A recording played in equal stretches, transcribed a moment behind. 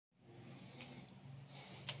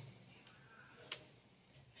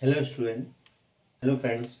Hello student, hello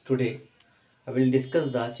friends. Today I will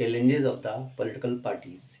discuss the challenges of the political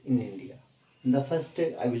parties in India. In the first,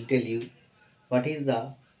 I will tell you what is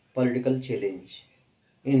the political challenge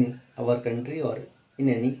in our country or in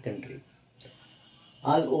any country.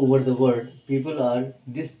 All over the world, people are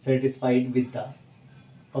dissatisfied with the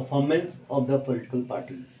performance of the political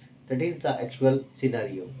parties. That is the actual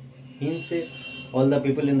scenario. Means all the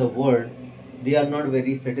people in the world, they are not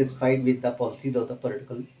very satisfied with the policies of the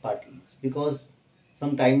political parties because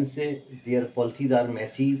sometimes their policies are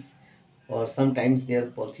messy, or sometimes their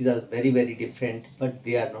policies are very different, but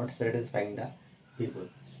they are not satisfying the people.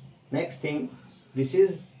 Next thing, this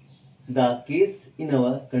is the case in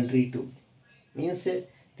our country too. Means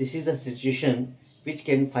this is the situation which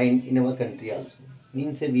can find in our country also.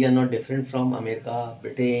 Means we are not different from America,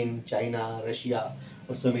 Britain, China, Russia,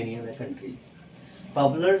 or so many other countries.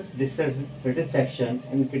 Popular dissatisfaction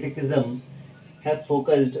and criticism have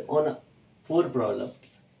focused on four problems.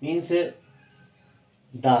 Means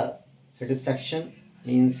the satisfaction,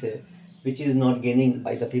 means which is not gaining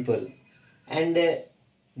by the people, and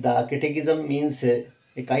the criticism means a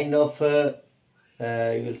kind of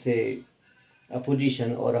you will say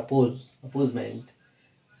opposition or opposement,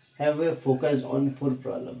 have focused on four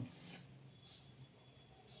problems.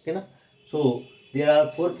 Okay, na? So there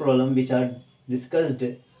are four problems which are discussed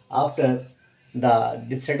after the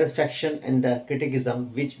dissatisfaction and the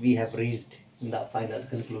criticism which we have reached in the final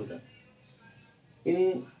conclusion.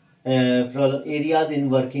 In problem areas in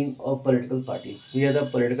working of political parties, where the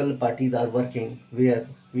political parties are working, where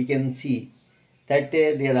we can see that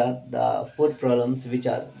there are the four problems which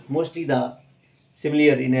are mostly the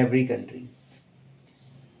similar in every country.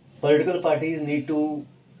 Political parties need to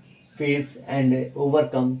face and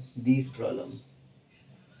overcome these problems.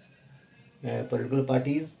 Political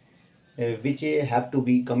parties which have to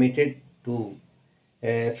be committed to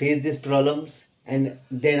face these problems, and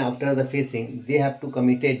then after the facing they have to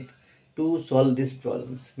committed to solve these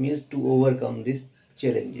problems, means to overcome these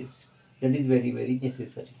challenges. That is very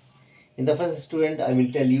necessary. In the first student, I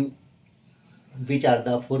will tell you which are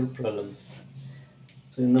the four problems.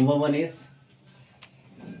 So number one is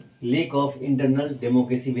lack of internal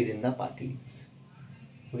democracy within the parties.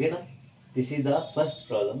 Okay, now this is the first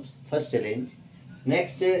problem, first challenge.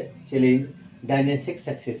 Next challenge, dynastic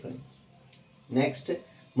succession. Next,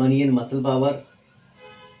 money and muscle power.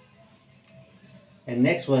 And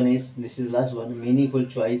next one is, this is last one, meaningful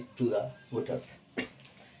choice to the voters.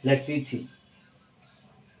 Let's see.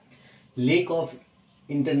 Lack of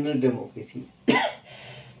internal democracy.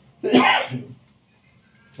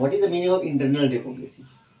 What is the meaning of internal democracy?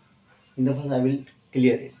 In the first, I will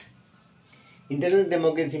clear it. Internal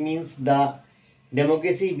democracy means the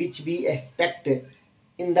democracy which we expect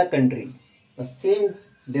in the country. The same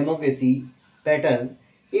democracy pattern,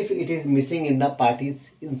 if it is missing in the parties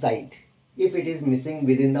inside, if it is missing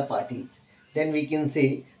within the parties, then we can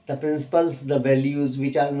say the principles, the values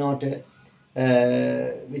which are not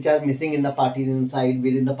which are missing in the parties inside,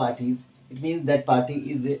 within the parties, it means that party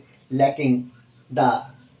is lacking the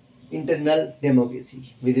internal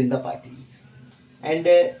democracy within the parties. And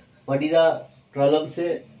what is the problems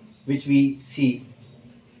which we see?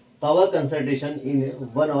 Power concentration in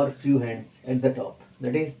one or few hands at the top.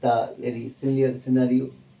 That is the very similar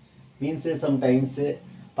scenario. Means sometimes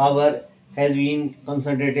power has been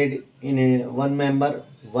concentrated in one member,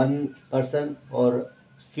 one person, or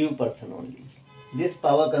few person only. This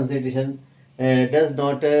power concentration does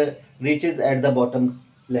not reaches at the bottom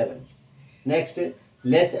level. Next,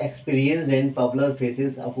 less experienced and popular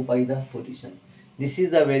faces occupy the position. This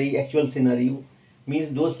is a very actual scenario.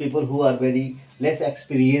 Means those people who are very less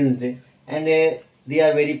experienced and they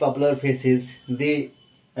are very popular faces, they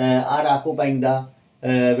are occupying the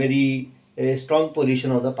very strong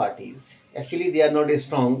position of the parties. Actually, they are not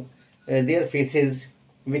strong. Their faces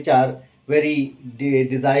which are very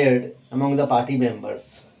desired among the party members.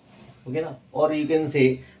 Okay, na? Or you can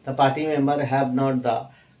say the party member have not the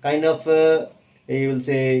kind of you will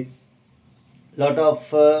say lot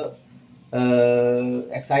of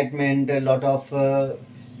excitement, a lot of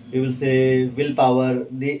you will say willpower.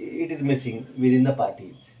 It is missing within the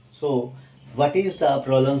parties. So what is the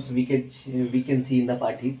problems we can see in the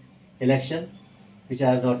parties? Election which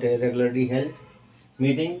are not regularly held,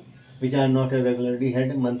 meeting which are not regularly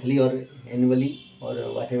held monthly or annually or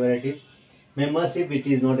whatever it is, membership which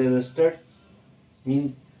is not registered,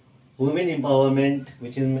 means women empowerment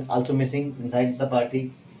which is also missing inside the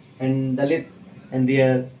party, and Dalit and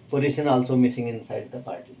their position also missing inside the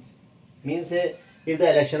party. Means if the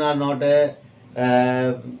election are not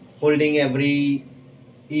holding every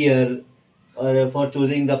year for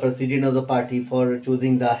choosing the president of the party, for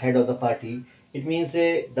choosing the head of the party. It means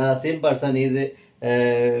the same person is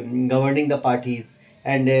governing the parties,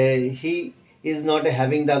 and he is not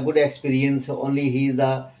having the good experience. Only he is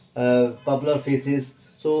the popular faces.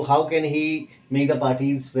 So how can he make the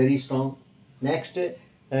parties very strong? Next,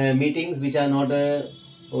 meetings which are not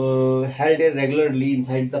held regularly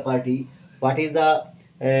inside the party. What is the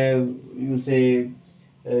you say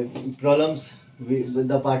uh, problems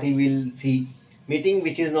the party will see? Meeting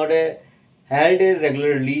which is not held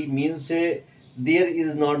regularly means there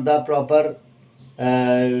is not the proper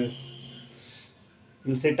uh,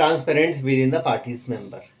 you say transparency within the party's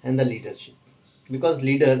member and the leadership, because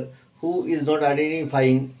leader who is not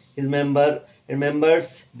identifying his member and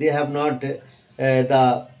members, they have not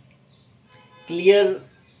the clear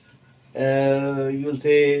you will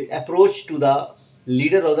say approach to the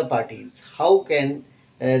leader of the parties. How can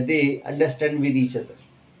they understand with each other?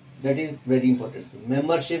 That is very important thing.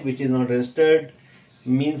 Membership which is not registered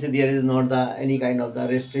means there is not the any kind of the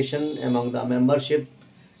registration among the membership,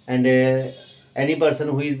 and any person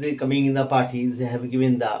who is coming in the parties have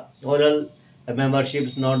given the oral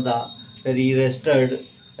memberships, not the very registered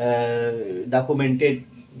documented.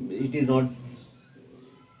 It is not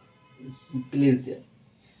placed there.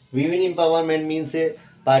 Women empowerment means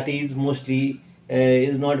parties mostly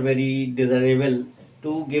is not very desirable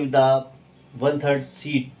to give the one third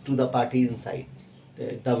seat to the party inside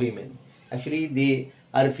the women. Actually, they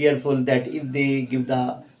are fearful that if they give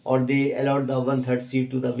the or they allow the one third seat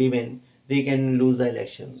to the women, they can lose the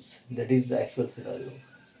elections. That is the actual scenario.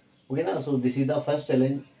 Okay, now so this is the first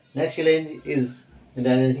challenge. Next challenge is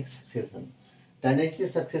dynastic succession.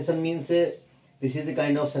 Dynastic succession means this is the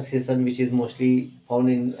kind of succession which is mostly found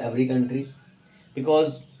in every country,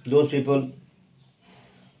 because those people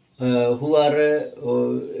who are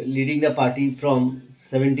leading the party from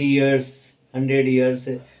 70 years, 100 years,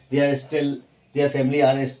 they are still, their family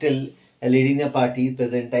are still leading the party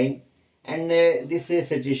present time, and this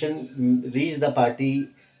situation reach the party,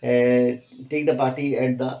 take the party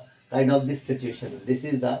at the kind of this situation. This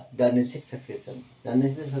is the dynastic succession.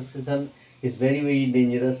 Dynastic succession is very very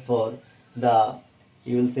dangerous for the,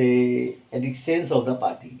 you will say, existence of the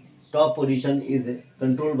party. Top position is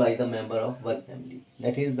controlled by the member of one family.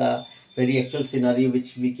 That is the very actual scenario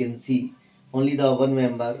which we can see. Only the one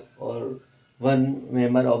member or one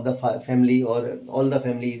member of the family or all the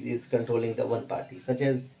families is controlling the one party. Such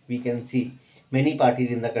as we can see many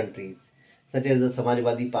parties in the countries, such as the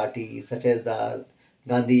Samajwadi Party, such as the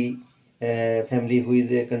Gandhi family who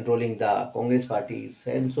is controlling the Congress parties,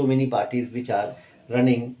 and so many parties which are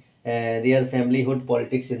running their familyhood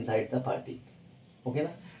politics inside the party. Okay, na?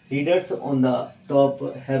 Leaders on the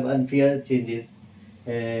top have unfair changes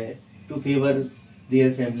to favor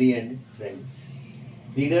their family and friends.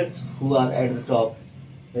 Leaders who are at the top,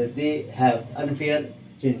 they have unfair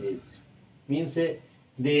changes. Means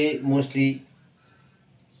they mostly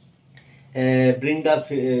bring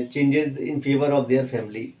the changes in favor of their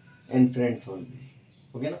family and friends only.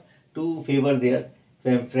 Okay, na? To favor their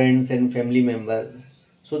friends and family member,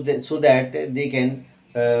 so that they can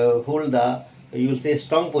hold the, you will say,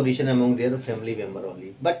 strong position among their family member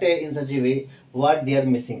only. But in such a way, what they are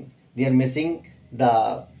missing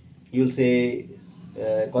the, you will say,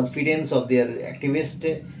 confidence of their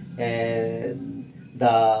activist,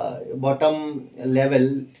 the bottom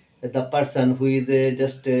level, the person who is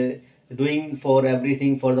just doing for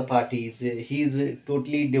everything for the parties. He is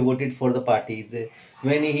totally devoted for the parties.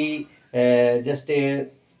 When he just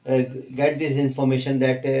get this information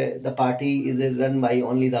that the party is run by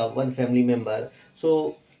only the one family member,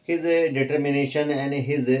 so his determination and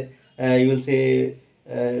his you will say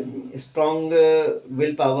strong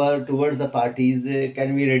willpower towards the parties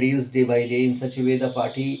can be reduced day by day. In such a way, the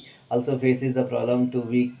party also faces the problem to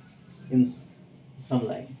weak in some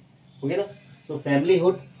line. Okay, na? So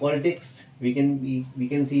familyhood politics we can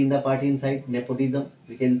see in the party inside. Nepotism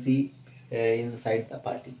we can see inside the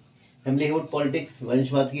party. Familyhood politics,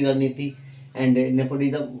 वंशवाद की रणनीति, and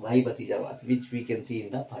nepotism भाई भतीजावाद, which we can see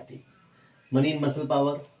in the party. Money and muscle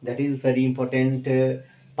power, that is very important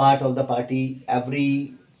part of the party.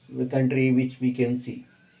 Every country which we can see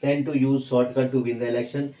tend to use shortcut to win the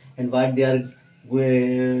election, and what they are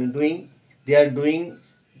doing, they are doing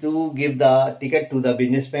to give the ticket to the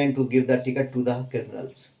businessman, to give the ticket to the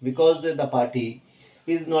criminals, because the party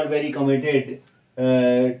is not very committed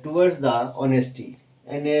towards the honesty,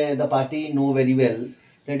 and the party know very well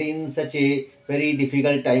that in such a very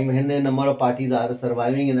difficult time, when a number of parties are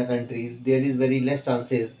surviving in the countries, there is very less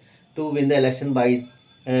chances to win the election by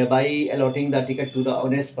allotting the ticket to the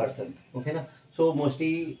honest person. Okay, na? So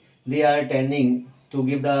mostly they are tending to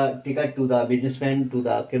give the ticket to the businessman, to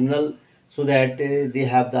the criminal, so that they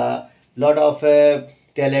have the lot of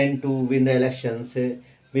talent to win the elections.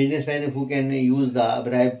 Businessman who can use the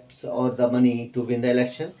bribes or the money to win the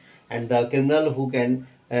election, and the criminal who can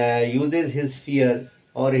uses his fear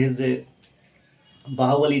or his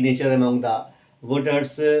Bahubali nature among the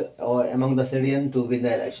voters or among the citizens to win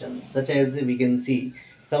the election. Such as we can see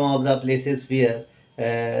some of the places where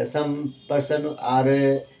some person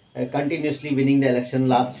are continuously winning the election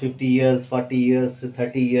last 50 years, 40 years,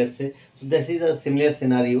 30 years. So this is a similar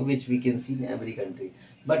scenario which we can see in every country.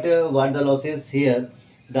 But what the loss is here,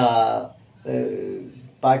 the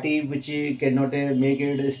party which cannot make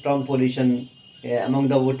it a strong position among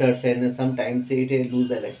the voters, and sometimes it lose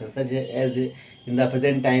the election, such as in the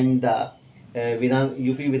present time the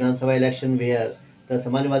UP Vidhan Sabha election, where the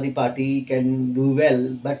Samajwadi Party can do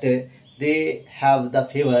well, but they have the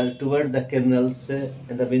favor toward the criminals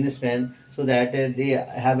and the businessmen, so that they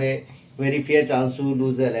have a very fair chance to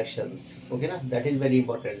lose the elections. Okay, na? That is very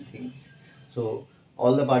important things. So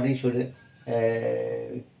all the parties should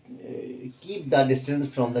keep the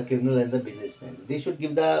distance from the criminal and the businessman. They should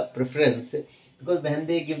give the preference, because when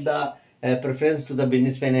they give the preference to the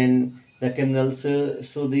businessman and the criminals,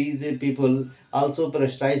 so these people also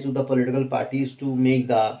pressurize to the political parties to make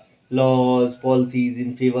the laws, policies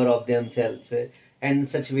in favor of themselves, and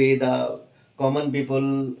such way the common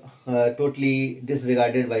people totally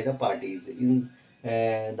disregarded by the parties in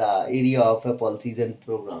the area of policies and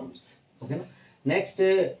programs. Okay, na? Next,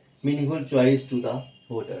 meaningful choice to the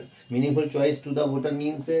voters. Meaningful choice to the voter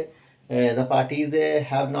means the parties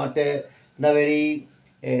have not the very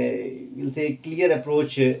we'll say clear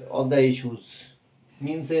approach of the issues.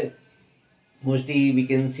 Means mostly we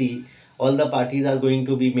can see all the parties are going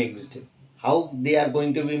to be mixed. How they are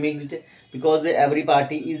going to be mixed? Because every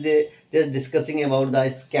party is just discussing about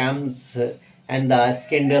the scams and the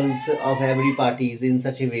scandals of every parties in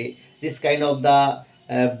such a way. This kind of the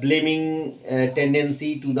blaming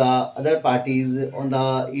tendency to the other parties on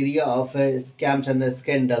the area of scams and the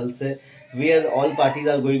scandals, where all parties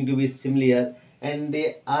are going to be similar, and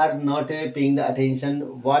they are not paying the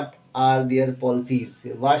attention what are their policies,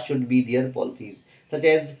 what should be their policies. Such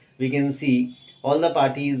as we can see all the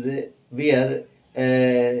parties where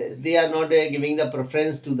they are not giving the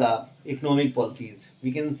preference to the economic policies.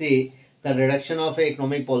 We can say the reduction of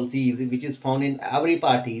economic policies which is found in every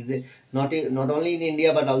parties, not only in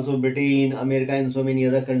India but also Britain, America, and so many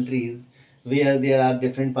other countries, where there are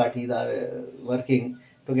different parties are working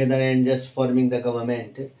together and just forming the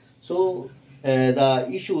government. So the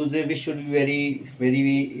issues which should be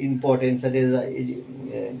very important, such as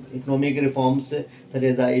economic reforms, such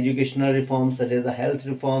as the educational reforms, such as the health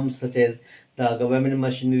reforms, such as the government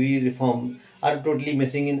machinery reform, are totally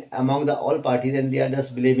missing in among the all parties, and they are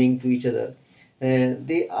just blaming to each other.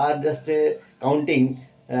 They are just counting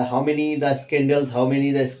how many the scandals, how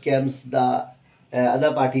many the scams the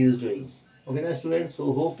other party is doing. Okay, now students,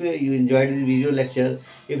 so hope you enjoyed this video lecture.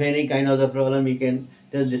 If any kind of the problem, you can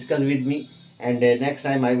just discuss with me, and next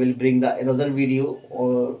time I will bring the another video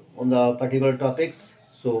or on the particular topics.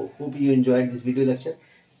 So hope you enjoyed this video lecture.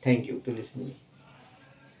 Thank you to listening.